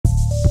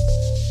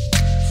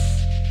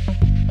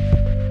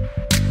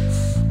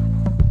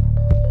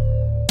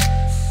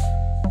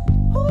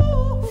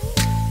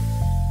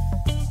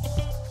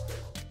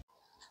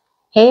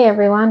Hey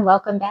everyone,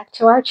 welcome back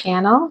to our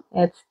channel.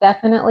 It's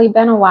definitely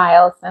been a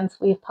while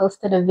since we've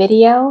posted a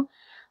video.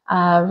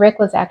 Rick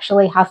was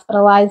actually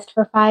hospitalized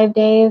for 5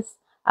 days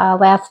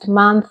last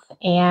month,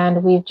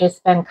 and we've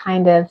just been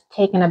kind of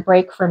taking a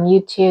break from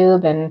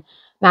YouTube and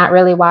not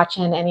really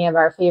watching any of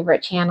our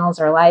favorite channels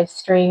or live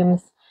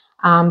streams.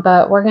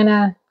 But we're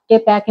gonna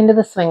get back into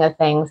the swing of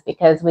things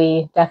because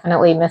we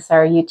definitely miss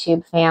our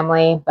YouTube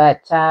family.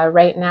 But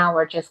right now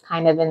we're just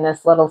kind of in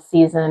this little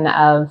season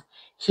of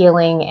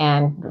healing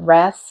and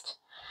rest.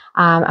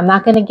 I'm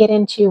not going to get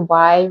into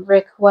why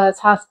Rick was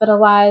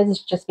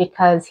hospitalized, just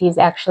because he's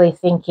actually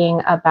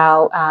thinking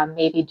about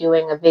maybe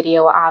doing a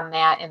video on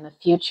that in the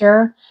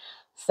future.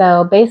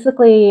 So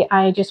basically,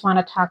 I just want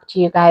to talk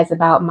to you guys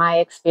about my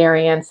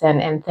experience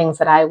and things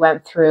that I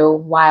went through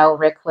while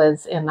Rick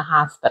was in the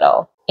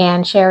hospital,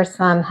 and share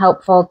some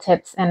helpful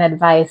tips and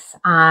advice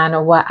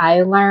on what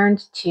I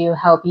learned to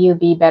help you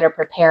be better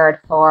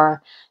prepared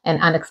for an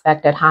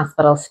unexpected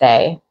hospital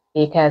stay,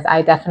 because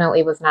I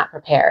definitely was not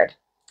prepared.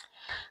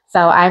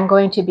 So I'm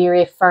going to be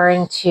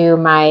referring to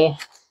my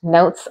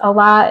notes a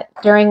lot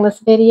during this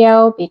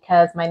video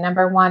because my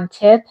number one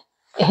tip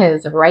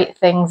is write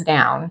things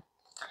down.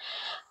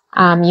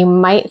 You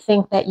might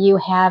think that you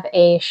have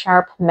a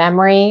sharp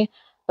memory,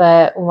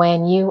 but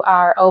when you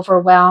are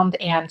overwhelmed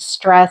and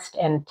stressed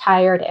and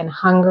tired and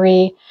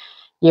hungry,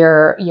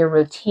 your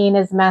routine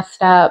is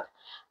messed up,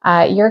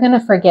 you're going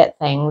to forget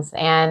things.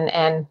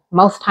 And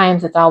most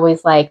times it's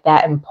always like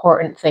that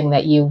important thing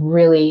that you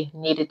really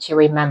needed to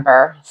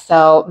remember.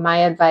 So my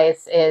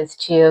advice is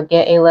to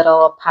get a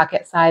little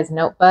pocket-sized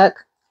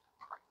notebook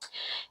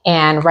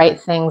and write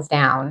things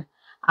down.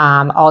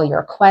 All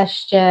your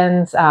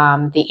questions,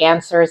 the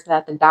answers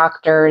that the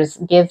doctors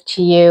give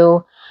to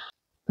you,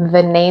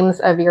 the names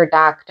of your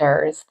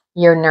doctors,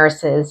 your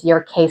nurses,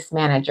 your case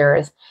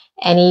managers,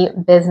 any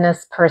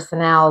business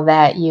personnel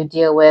that you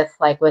deal with,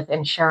 like with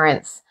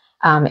insurance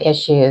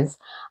issues.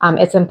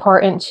 It's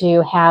important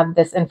to have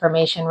this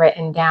information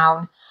written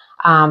down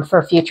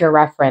for future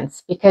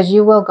reference, because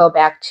you will go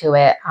back to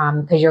it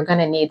because you're going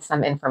to need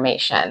some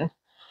information.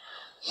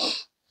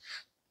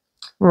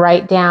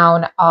 Write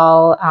down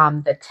all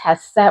the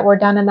tests that were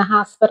done in the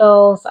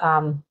hospitals,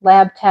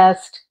 lab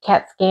tests,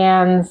 CAT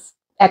scans,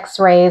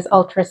 x-rays,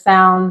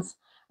 ultrasounds.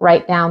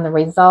 Write down the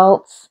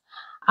results.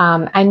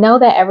 I know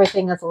that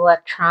everything is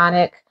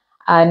electronic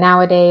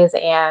nowadays,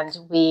 and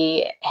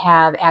we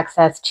have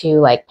access to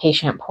like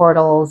patient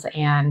portals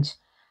and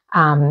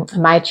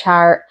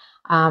MyChart,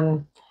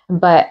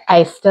 but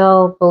I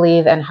still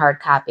believe in hard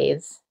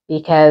copies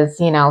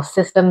because, you know,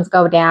 systems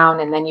go down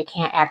and then you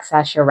can't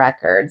access your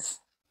records.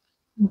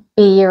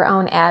 Be your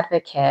own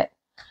advocate.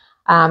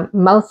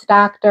 Most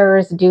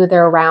doctors do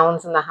their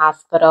rounds in the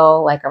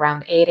hospital like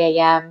around 8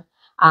 a.m.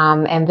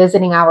 And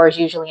visiting hours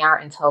usually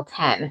aren't until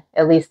 10.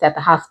 At least at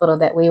the hospital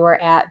that we were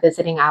at,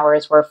 visiting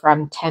hours were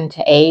from 10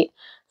 to 8.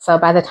 So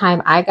by the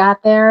time I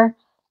got there,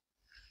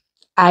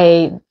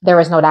 there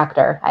was no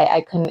doctor.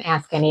 I couldn't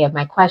ask any of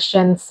my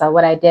questions. So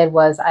what I did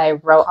was I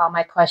wrote all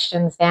my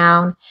questions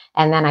down,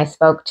 and then I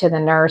spoke to the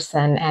nurse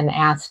and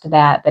asked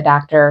that the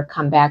doctor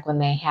come back when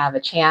they have a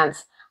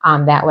chance.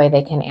 That way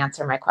they can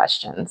answer my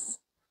questions.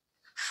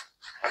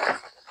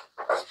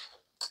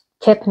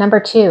 Tip number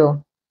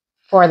 2,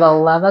 for the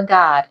love of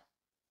God,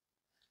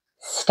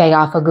 stay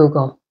off of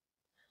Google.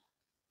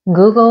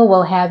 Google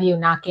will have you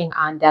knocking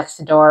on death's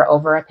door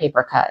over a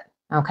paper cut,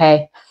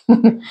 okay?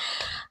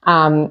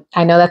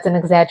 I know that's an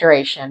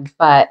exaggeration,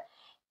 but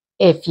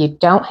if you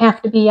don't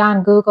have to be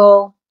on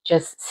Google,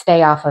 just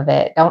stay off of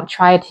it. Don't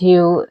try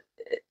to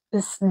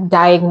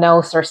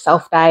diagnose or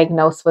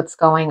self-diagnose what's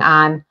going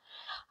on.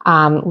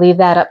 Leave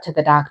that up to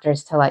the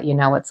doctors to let you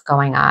know what's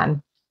going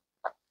on.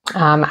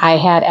 I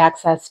had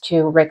access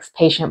to Rick's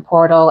patient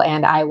portal,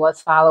 and I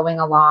was following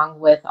along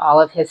with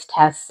all of his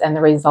tests and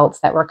the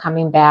results that were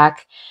coming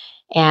back.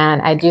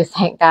 And I do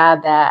thank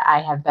God that I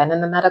have been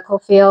in the medical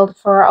field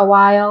for a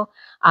while.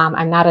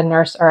 I'm not a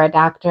nurse or a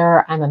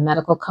doctor. I'm a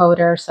medical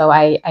coder, so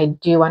I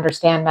do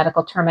understand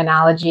medical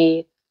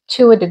terminology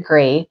to a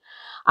degree.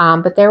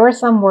 But there were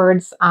some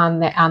words on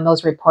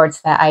those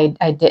reports that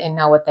I didn't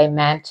know what they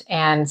meant.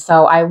 And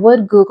so I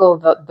would Google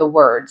the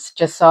words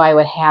just so I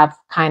would have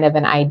kind of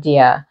an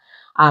idea.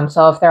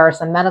 So if there are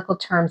some medical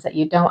terms that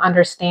you don't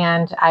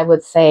understand, I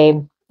would say,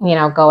 you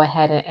know, go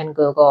ahead and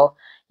Google,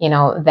 you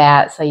know,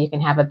 that so you can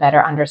have a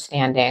better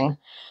understanding.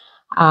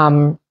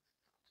 But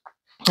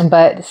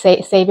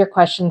save your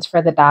questions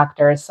for the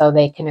doctors so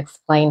they can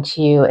explain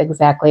to you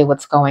exactly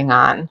what's going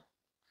on.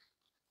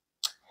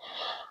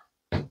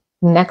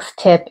 Next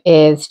tip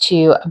is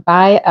to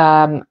buy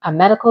a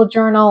medical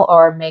journal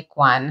or make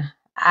one.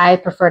 I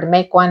prefer to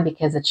make one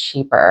because it's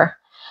cheaper.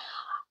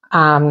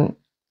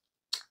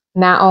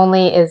 Not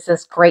only is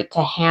this great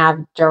to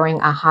have during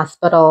a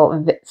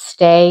hospital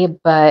stay,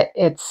 but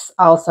it's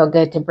also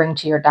good to bring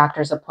to your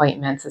doctor's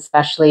appointments,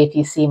 especially if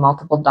you see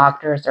multiple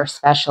doctors or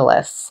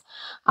specialists.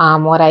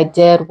 What I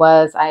did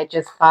was I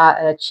just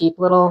bought a cheap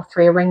little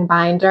 3-ring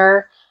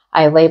binder.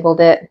 I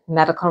labeled it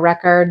medical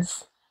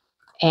records,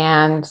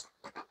 and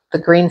the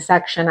green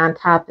section on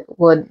top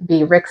would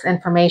be Rick's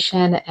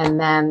information, and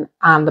then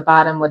on the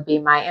bottom would be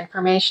my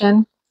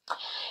information.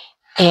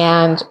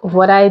 And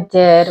what I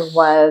did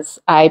was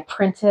I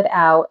printed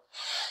out,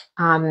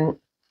 and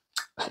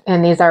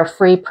these are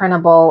free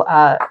printable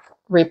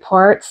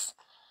reports,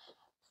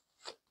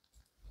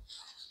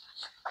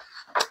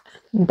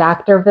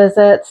 doctor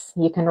visits.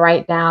 You can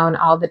write down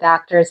all the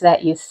doctors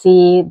that you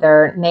see,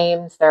 their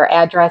names, their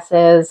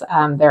addresses,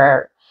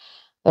 their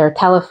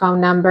telephone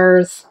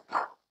numbers.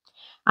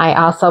 I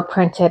also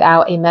printed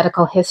out a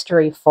medical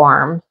history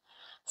form,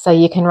 so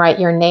you can write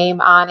your name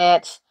on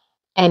it,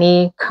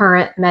 any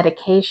current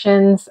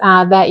medications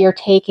that you're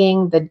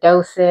taking, the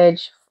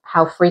dosage,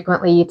 how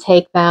frequently you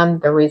take them,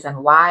 the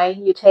reason why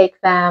you take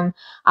them,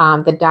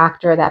 the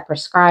doctor that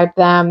prescribed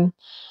them,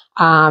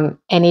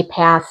 any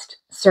past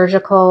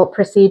surgical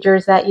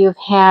procedures that you've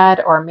had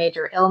or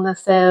major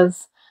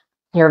illnesses,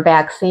 your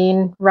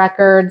vaccine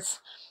records.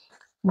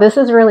 This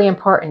is really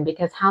important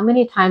because how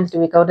many times do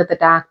we go to the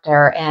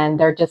doctor and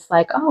they're just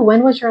like, oh,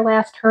 when was your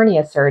last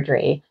hernia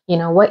surgery? You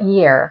know, what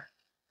year?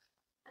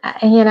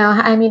 You know,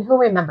 I mean, who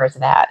remembers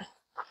that?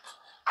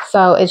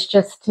 So it's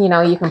just, you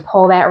know, you can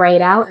pull that right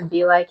out and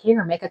be like,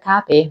 here, make a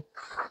copy.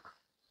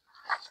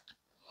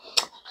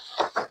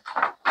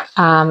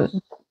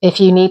 If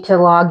you need to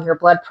log your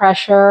blood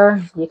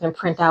pressure, you can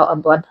print out a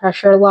blood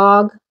pressure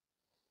log.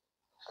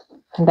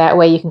 And that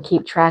way you can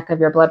keep track of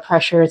your blood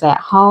pressures at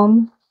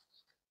home.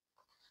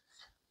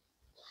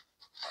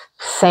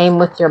 Same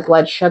with your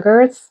blood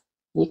sugars.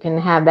 You can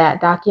have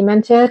that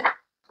documented.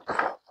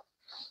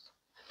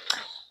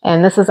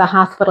 And this is a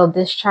hospital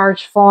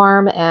discharge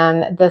form,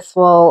 and this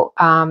will,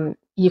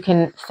 you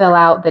can fill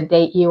out the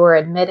date you were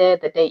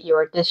admitted, the date you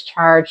were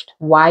discharged,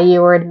 why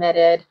you were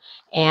admitted,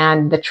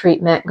 and the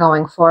treatment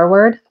going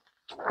forward.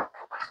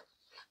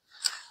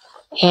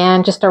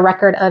 And just a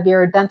record of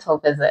your dental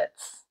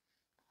visits.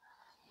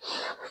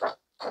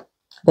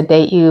 The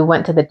date you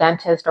went to the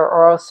dentist or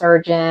oral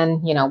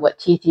surgeon, you know, what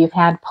teeth you've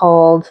had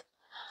pulled.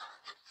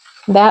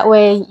 That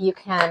way you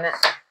can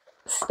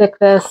stick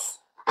this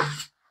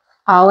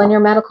all in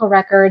your medical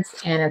records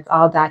and it's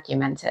all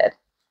documented.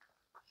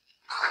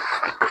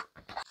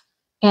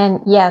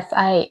 And yes,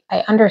 I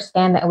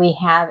understand that we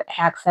have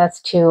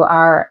access to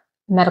our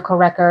medical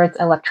records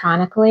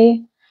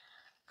electronically,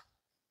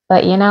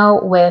 but you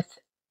know, with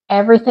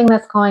everything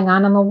that's going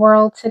on in the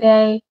world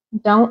today,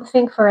 don't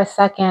think for a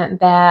second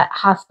that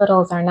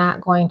hospitals are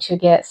not going to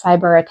get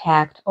cyber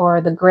attacked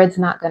or the grid's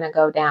not going to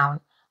go down.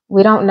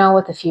 We don't know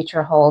what the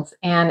future holds.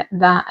 And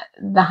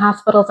the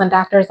hospitals and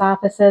doctors'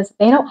 offices,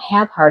 they don't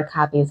have hard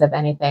copies of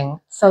anything.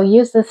 So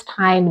use this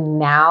time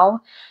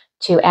now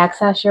to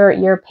access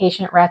your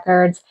patient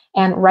records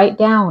and write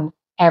down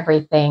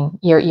everything,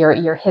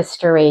 your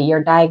history,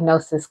 your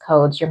diagnosis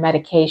codes, your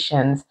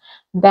medications.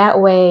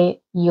 That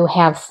way you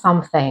have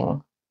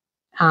something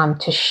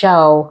to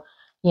show,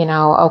 you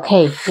know,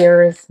 okay,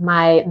 here's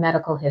my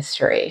medical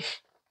history.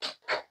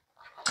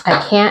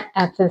 I can't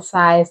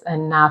emphasize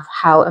enough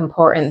how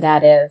important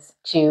that is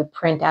to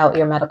print out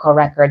your medical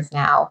records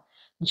now,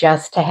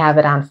 just to have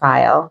it on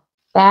file.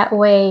 That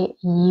way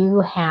you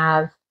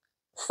have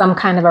some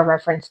kind of a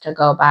reference to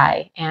go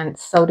by, and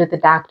so do the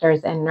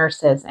doctors and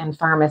nurses and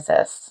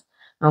pharmacists.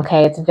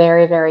 Okay, it's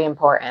very, very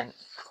important.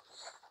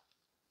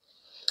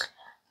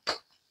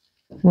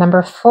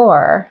 Number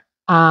 4,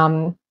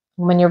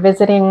 when you're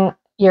visiting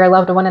your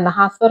loved one in the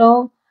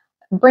hospital,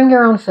 bring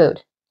your own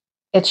food.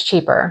 It's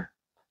cheaper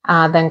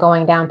than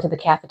going down to the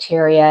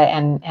cafeteria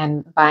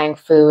and buying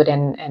food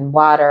and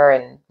water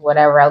and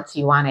whatever else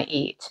you want to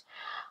eat.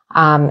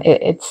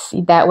 It's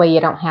that way you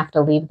don't have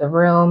to leave the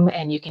room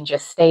and you can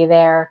just stay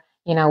there,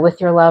 you know,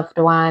 with your loved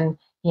one,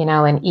 you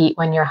know, and eat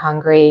when you're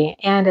hungry.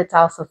 And it's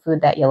also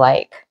food that you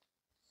like.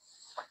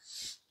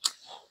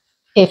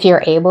 If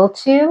you're able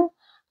to,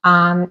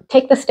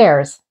 take the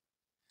stairs.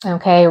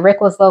 Okay,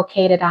 Rick was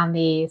located on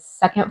the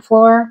 2nd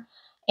floor,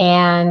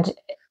 and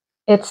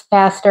it's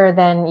faster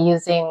than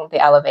using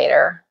the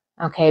elevator.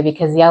 Okay,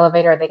 because the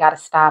elevator, they got to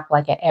stop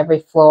like at every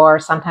floor.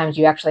 Sometimes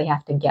you actually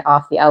have to get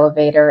off the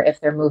elevator if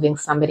they're moving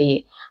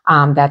somebody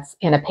that's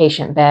in a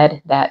patient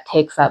bed that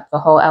takes up the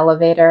whole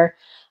elevator.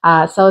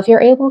 So if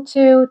you're able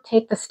to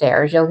take the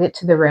stairs, you'll get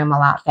to the room a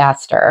lot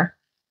faster.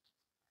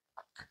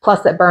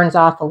 Plus it burns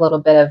off a little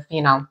bit of,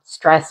 you know,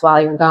 stress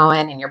while you're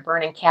going and you're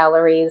burning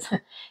calories.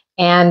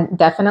 And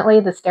definitely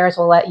the stairs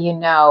will let you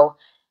know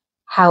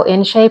how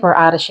in shape or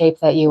out of shape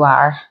that you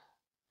are.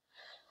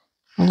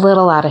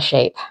 Little out of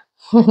shape.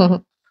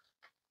 Tip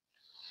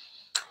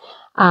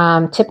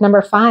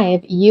number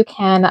 5, you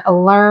can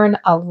learn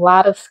a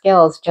lot of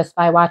skills just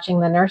by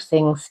watching the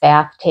nursing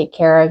staff take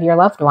care of your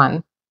loved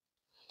one.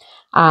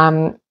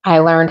 I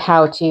learned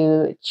how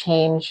to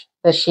change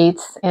the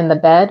sheets in the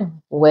bed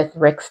with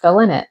Rick still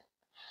in it.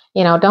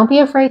 You know, don't be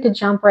afraid to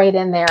jump right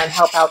in there and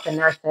help out the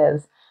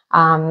nurses.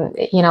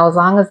 You know, as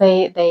long as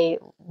they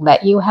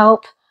let you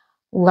help,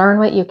 learn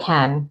what you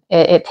can.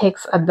 It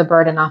takes the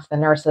burden off the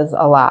nurses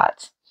a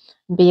lot.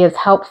 Be as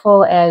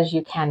helpful as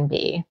you can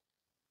be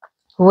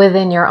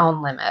within your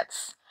own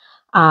limits.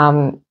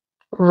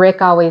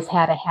 Rick always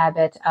had a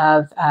habit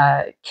of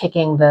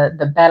kicking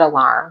the bed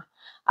alarm,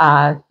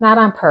 not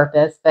on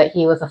purpose, but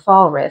he was a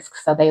fall risk.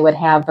 So they would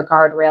have the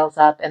guardrails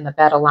up and the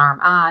bed alarm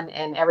on.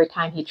 And every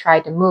time he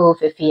tried to move,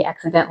 if he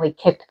accidentally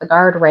kicked the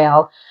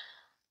guardrail,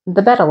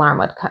 the bed alarm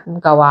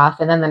would go off.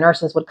 And then the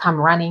nurses would come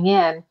running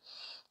in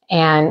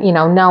and,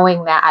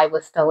 knowing that I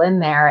was still in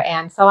there.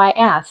 And so I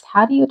asked,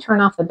 how do you turn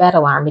off the bed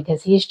alarm?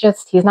 Because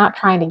he's not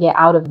trying to get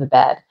out of the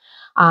bed.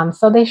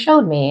 So they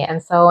showed me.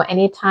 And so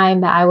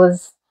anytime that I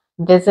was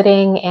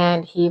visiting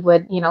and he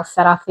would,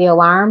 set off the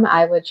alarm,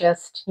 I would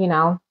just,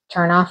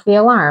 turn off the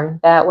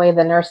alarm. That way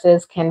the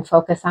nurses can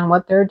focus on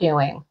what they're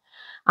doing.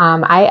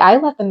 I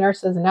let the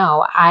nurses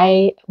know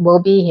I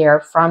will be here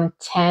from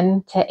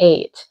 10 to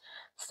 8.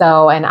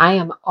 So, and I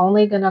am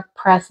only going to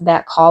press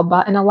that call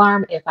button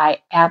alarm if I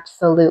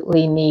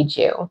absolutely need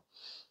you.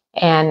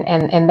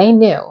 And they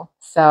knew.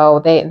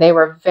 So they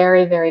were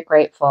very, very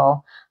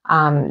grateful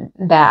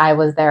that I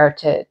was there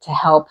to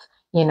help,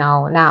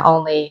 not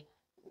only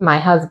my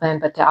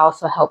husband, but to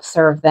also help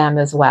serve them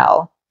as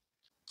well.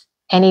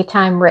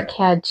 Anytime Rick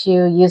had to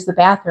use the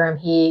bathroom,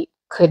 he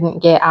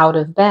couldn't get out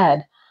of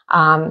bed.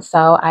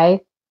 So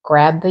I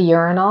grabbed the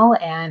urinal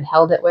and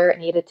held it where it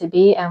needed to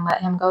be and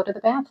let him go to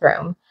the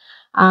bathroom.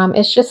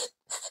 It's just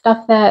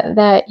stuff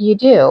that you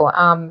do.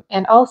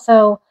 And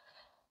also,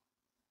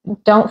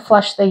 don't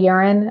flush the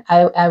urine.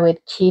 I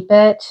would keep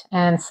it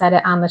and set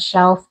it on the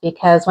shelf,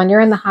 because when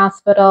you're in the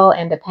hospital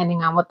and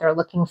depending on what they're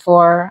looking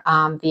for,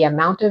 the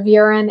amount of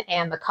urine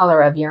and the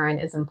color of urine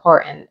is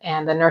important,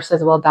 and the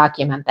nurses will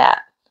document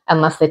that.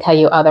 Unless they tell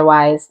you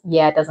otherwise,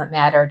 yeah, it doesn't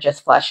matter,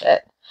 just flush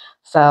it.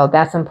 So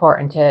that's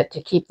important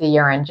to keep the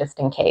urine just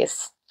in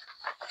case.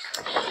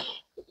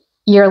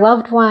 Your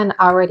loved one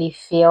already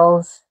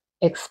feels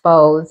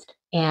exposed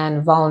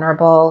and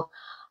vulnerable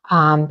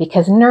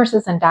because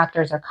nurses and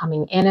doctors are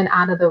coming in and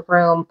out of the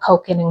room,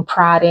 poking and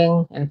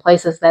prodding in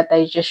places that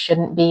they just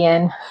shouldn't be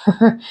in.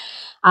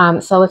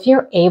 So if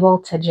you're able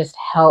to just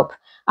help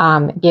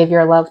give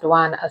your loved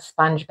one a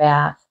sponge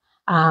bath,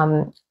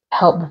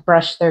 help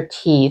brush their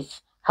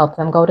teeth, help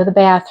them go to the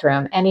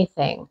bathroom,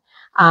 anything,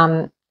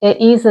 it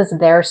eases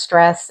their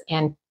stress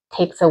and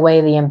takes away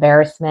the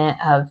embarrassment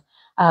of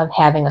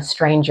having a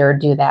stranger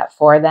do that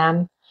for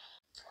them.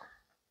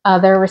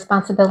 Other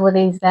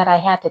responsibilities that I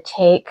had to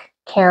take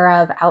care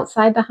of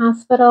outside the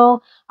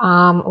hospital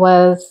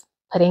was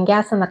putting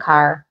gas in the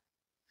car.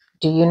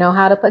 Do you know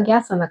how to put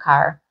gas in the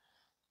car?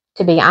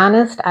 To be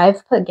honest,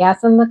 I've put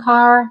gas in the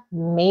car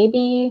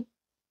maybe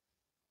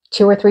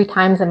 2 or 3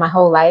 times in my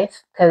whole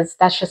life, because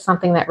that's just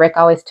something that Rick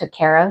always took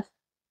care of.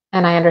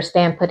 And I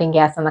understand putting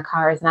gas in the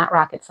car is not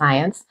rocket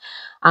science.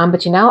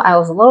 But I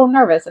was a little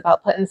nervous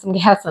about putting some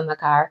gas in the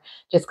car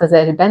just because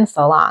it had been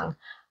so long.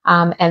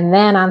 And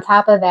then on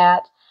top of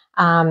that,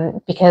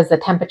 because the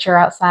temperature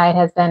outside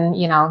has been,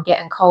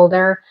 getting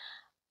colder,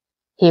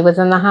 he was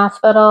in the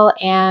hospital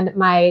and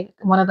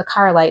one of the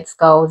car lights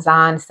goes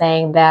on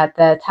saying that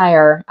the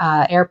tire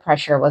air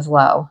pressure was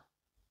low.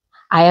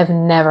 I have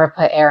never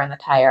put air in the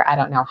tire. I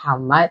don't know how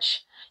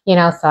much, so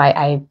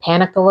I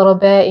panicked a little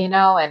bit, and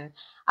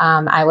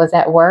I was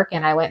at work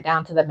and I went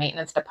down to the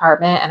maintenance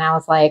department and I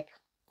was like,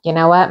 you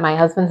know what? My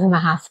husband's in the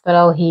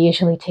hospital. He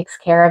usually takes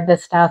care of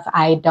this stuff.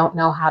 I don't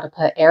know how to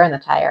put air in the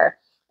tire.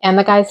 And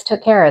the guys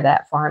took care of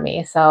that for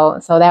me. So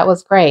that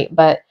was great.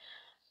 But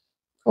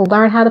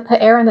learn how to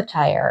put air in the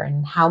tire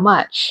and how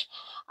much.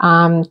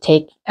 I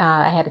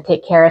had to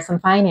take care of some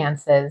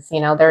finances.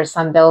 There's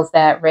some bills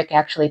that Rick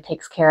actually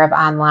takes care of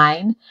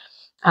online.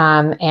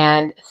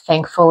 And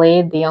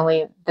thankfully,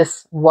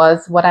 this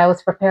was what I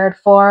was prepared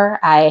for.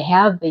 I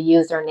have the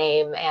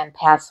username and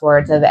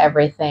passwords of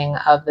everything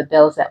of the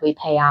bills that we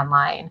pay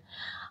online.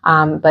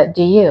 But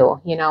do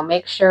you,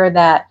 make sure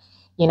that,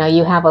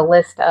 you have a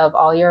list of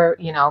all your,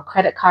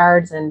 credit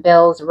cards and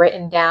bills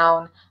written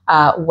down,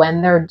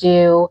 when they're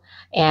due,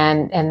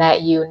 and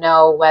that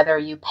whether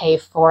you pay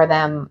for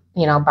them,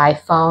 by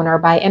phone or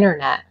by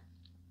internet.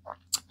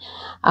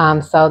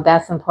 So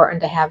that's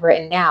important to have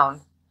written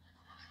down.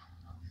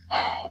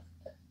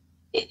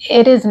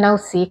 It is no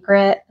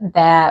secret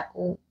that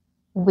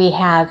we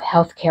have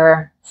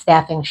healthcare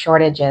staffing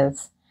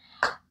shortages.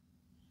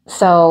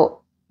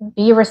 So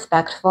be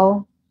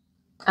respectful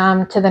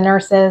to the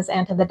nurses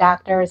and to the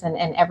doctors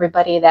and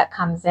everybody that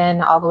comes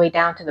in, all the way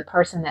down to the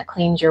person that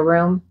cleans your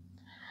room.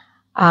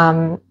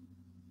 I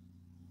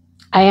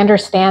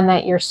understand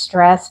that you're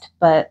stressed,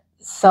 but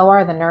so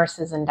are the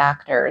nurses and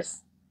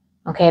doctors.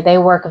 Okay, they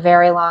work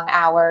very long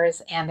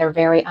hours and they're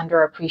very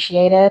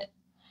underappreciated.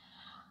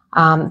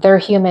 They're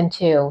human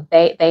too.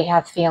 They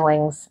have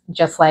feelings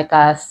just like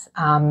us.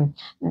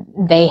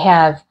 They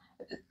have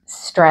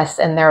stress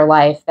in their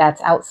life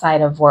that's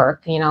outside of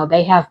work.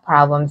 They have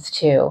problems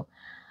too.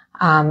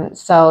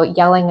 So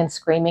yelling and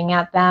screaming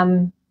at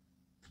them,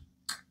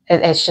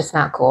 it's just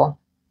not cool.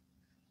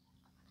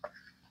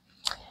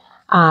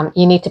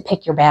 You need to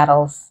pick your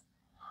battles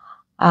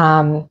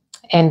and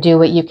do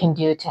what you can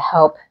do to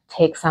help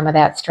take some of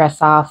that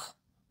stress off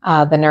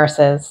the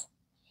nurses.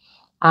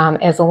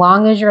 As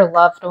long as your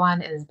loved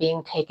one is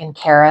being taken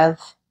care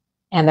of,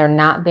 and they're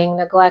not being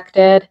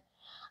neglected,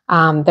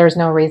 there's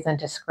no reason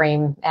to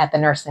scream at the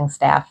nursing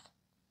staff.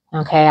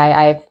 Okay,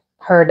 I've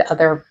heard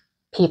other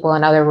people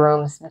in other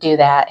rooms do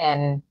that,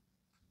 and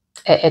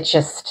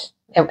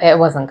it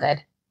wasn't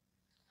good.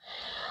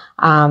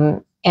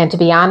 And to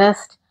be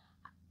honest,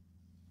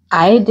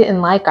 I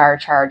didn't like our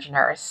charge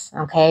nurse.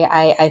 Okay,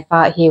 I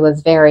thought he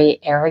was very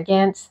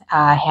arrogant,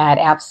 had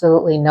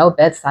absolutely no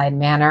bedside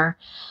manner.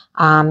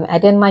 I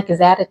didn't like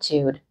his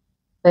attitude,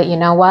 but you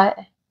know what?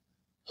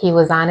 He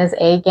was on his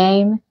A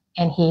game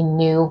and he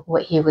knew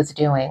what he was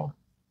doing.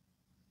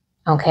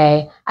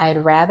 Okay,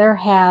 I'd rather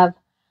have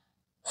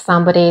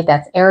somebody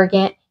that's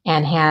arrogant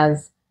and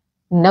has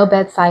no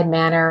bedside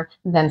manner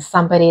than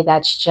somebody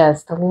that's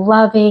just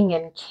loving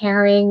and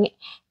caring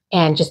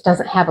and just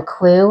doesn't have a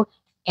clue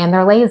and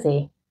they're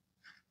lazy.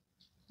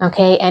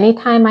 Okay,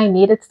 anytime I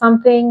needed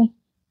something,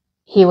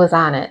 he was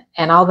on it.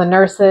 And all the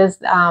nurses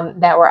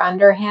that were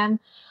under him,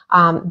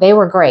 they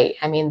were great.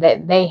 I mean,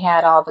 they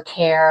had all the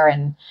care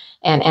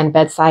and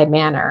bedside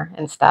manner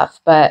and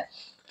stuff. But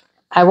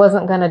I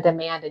wasn't going to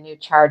demand a new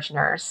charge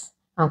nurse,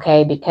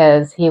 okay,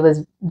 because he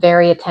was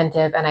very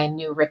attentive and I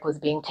knew Rick was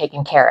being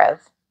taken care of.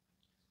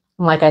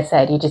 And like I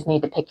said, you just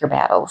need to pick your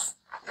battles.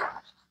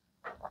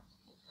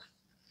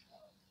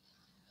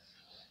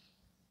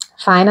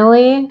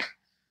 Finally,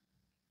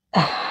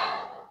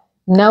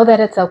 know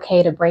that it's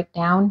okay to break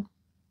down.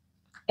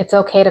 It's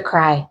okay to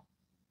cry.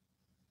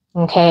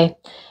 Okay?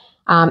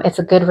 It's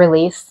a good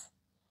release,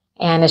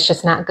 and it's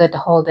just not good to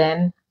hold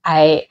in.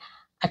 I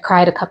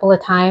cried a couple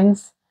of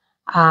times,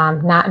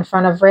 not in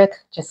front of Rick,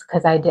 just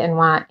because I didn't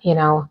want,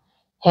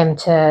 him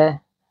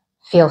to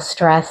feel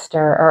stressed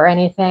or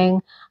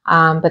anything.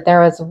 But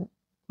there was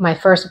my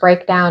first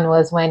breakdown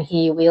was when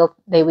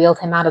they wheeled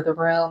him out of the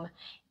room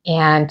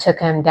and took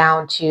him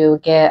down to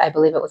get, I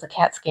believe it was a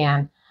CAT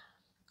scan.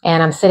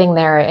 And I'm sitting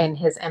there in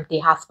his empty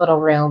hospital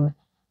room,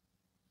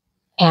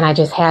 and I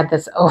just had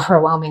this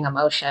overwhelming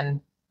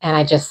emotion, and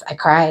I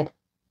cried.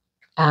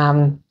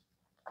 And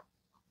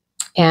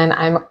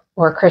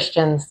we're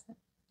Christians,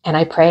 and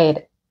I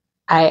prayed.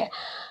 I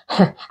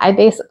I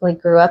basically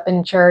grew up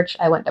in church.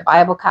 I went to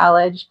Bible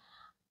college.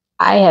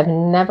 I have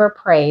never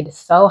prayed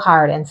so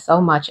hard and so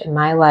much in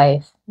my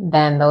life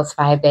than those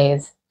 5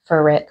 days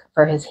for Rick,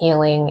 for his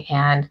healing,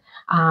 and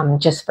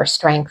just for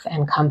strength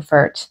and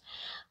comfort.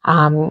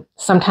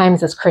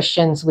 Sometimes as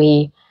Christians,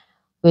 we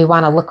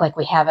want to look like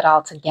we have it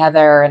all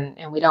together,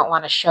 and we don't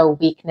want to show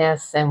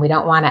weakness, and we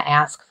don't want to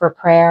ask for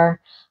prayer.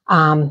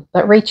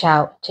 But reach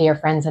out to your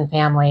friends and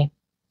family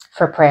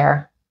for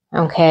prayer.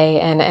 Okay.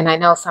 And I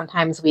know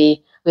sometimes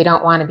we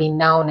don't want to be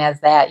known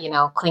as that,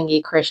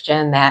 clingy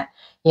Christian that,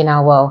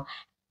 will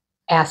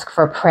ask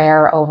for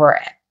prayer over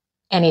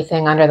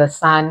anything under the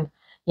sun.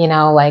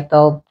 Like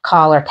they'll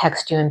call or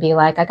text you and be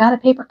like, I got a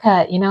paper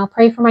cut,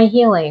 pray for my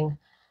healing.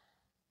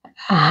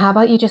 How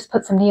about you just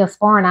put some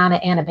Neosporin on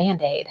it and a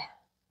Band-Aid?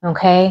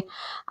 Okay.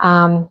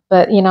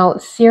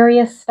 But,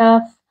 serious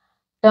stuff,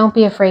 don't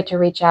be afraid to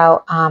reach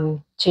out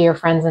to your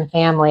friends and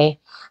family.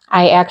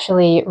 I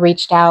actually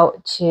reached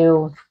out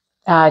to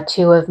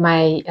 2 of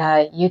my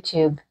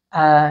YouTube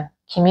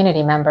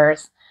community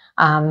members,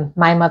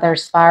 My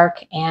Mother's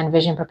Spark and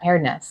Vision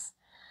Preparedness.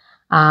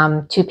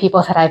 2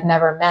 people that I've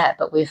never met,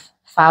 but we've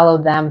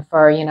followed them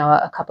for,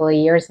 a couple of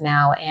years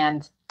now,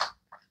 and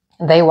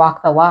they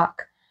walk the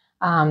walk.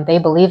 They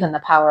believe in the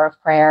power of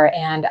prayer,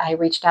 and I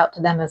reached out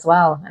to them as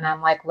well. And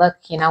I'm like, look,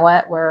 you know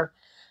what? We're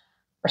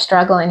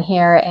struggling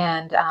here,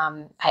 and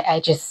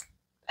I just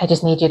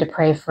need you to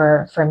pray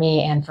for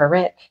me and for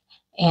Rick.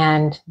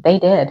 And they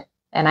did,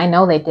 and I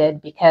know they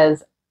did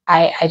because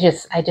I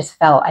just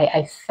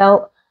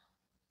felt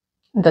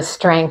the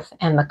strength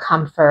and the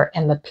comfort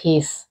and the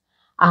peace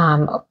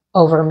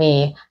over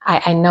me.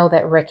 I know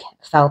that Rick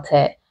felt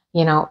it.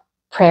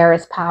 Prayer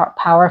is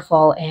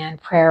powerful,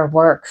 and prayer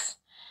works.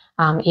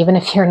 Even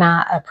if you're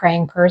not a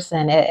praying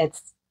person,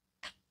 it's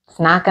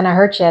not going to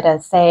hurt you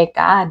to say,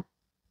 God,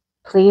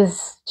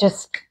 please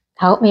just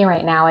help me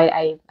right now.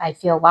 I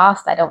feel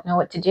lost. I don't know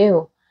what to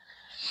do.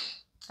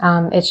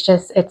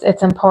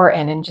 It's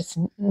important, and just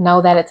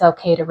know that it's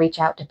okay to reach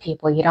out to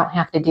people. You don't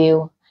have to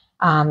do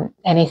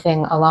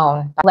anything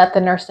alone. Let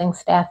the nursing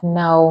staff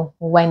know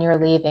when you're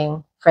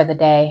leaving for the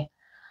day.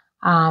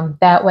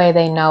 That way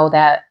they know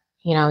that,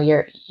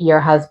 your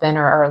husband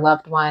or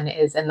loved one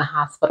is in the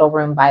hospital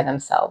room by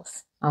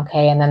themselves.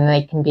 Okay. And then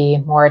they can be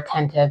more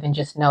attentive and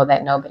just know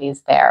that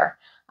nobody's there.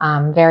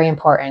 Very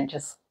important.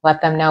 Just let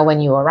them know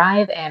when you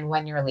arrive and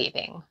when you're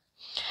leaving.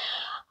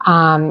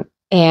 And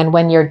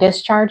when you're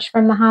discharged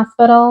from the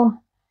hospital,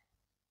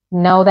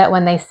 know that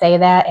when they say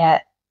that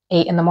at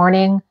 8 in the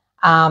morning,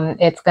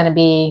 it's going to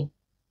be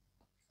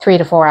 3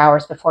 to 4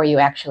 hours before you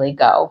actually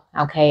go.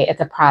 Okay.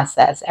 It's a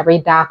process. Every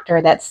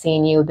doctor that's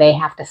seen you, they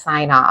have to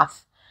sign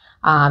off.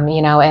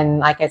 And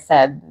like I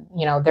said,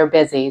 they're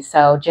busy.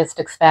 So just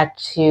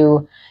expect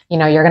to,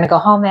 you're going to go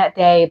home that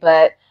day,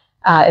 but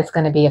it's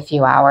going to be a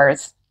few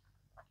hours.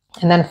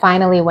 And then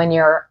finally, when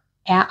you're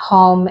at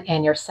home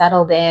and you're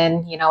settled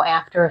in,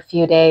 after a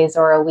few days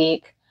or a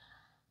week,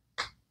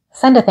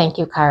 send a thank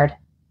you card.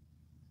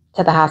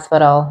 to the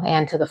hospital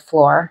and to the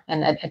floor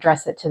and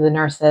address it to the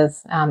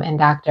nurses and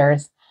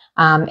doctors.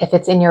 If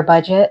it's in your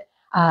budget,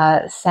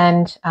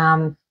 send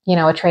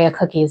a tray of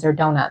cookies or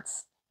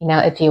donuts,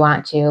 if you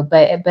want to,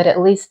 but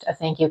at least a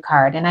thank you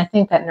card. And I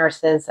think that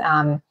nurses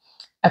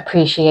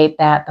appreciate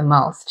that the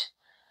most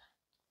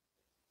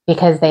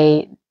because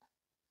they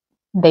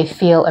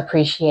feel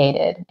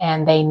appreciated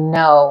and they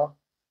know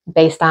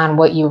based on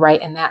what you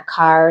write in that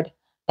card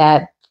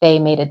that they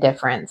made a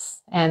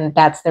difference. And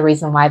that's the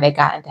reason why they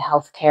got into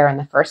healthcare in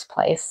the first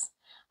place.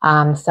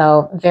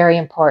 So very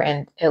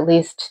important, at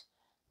least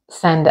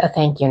send a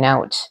thank you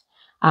note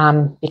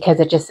because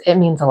it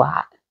means a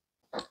lot.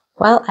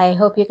 Well, I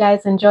hope you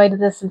guys enjoyed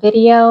this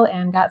video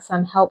and got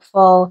some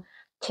helpful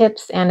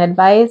tips and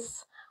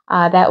advice.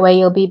 That way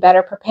you'll be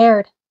better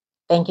prepared.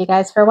 Thank you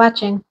guys for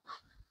watching.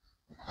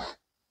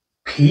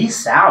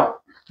 Peace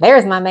out.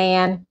 There's my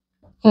man.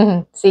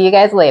 See you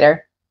guys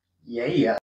later. Yeah.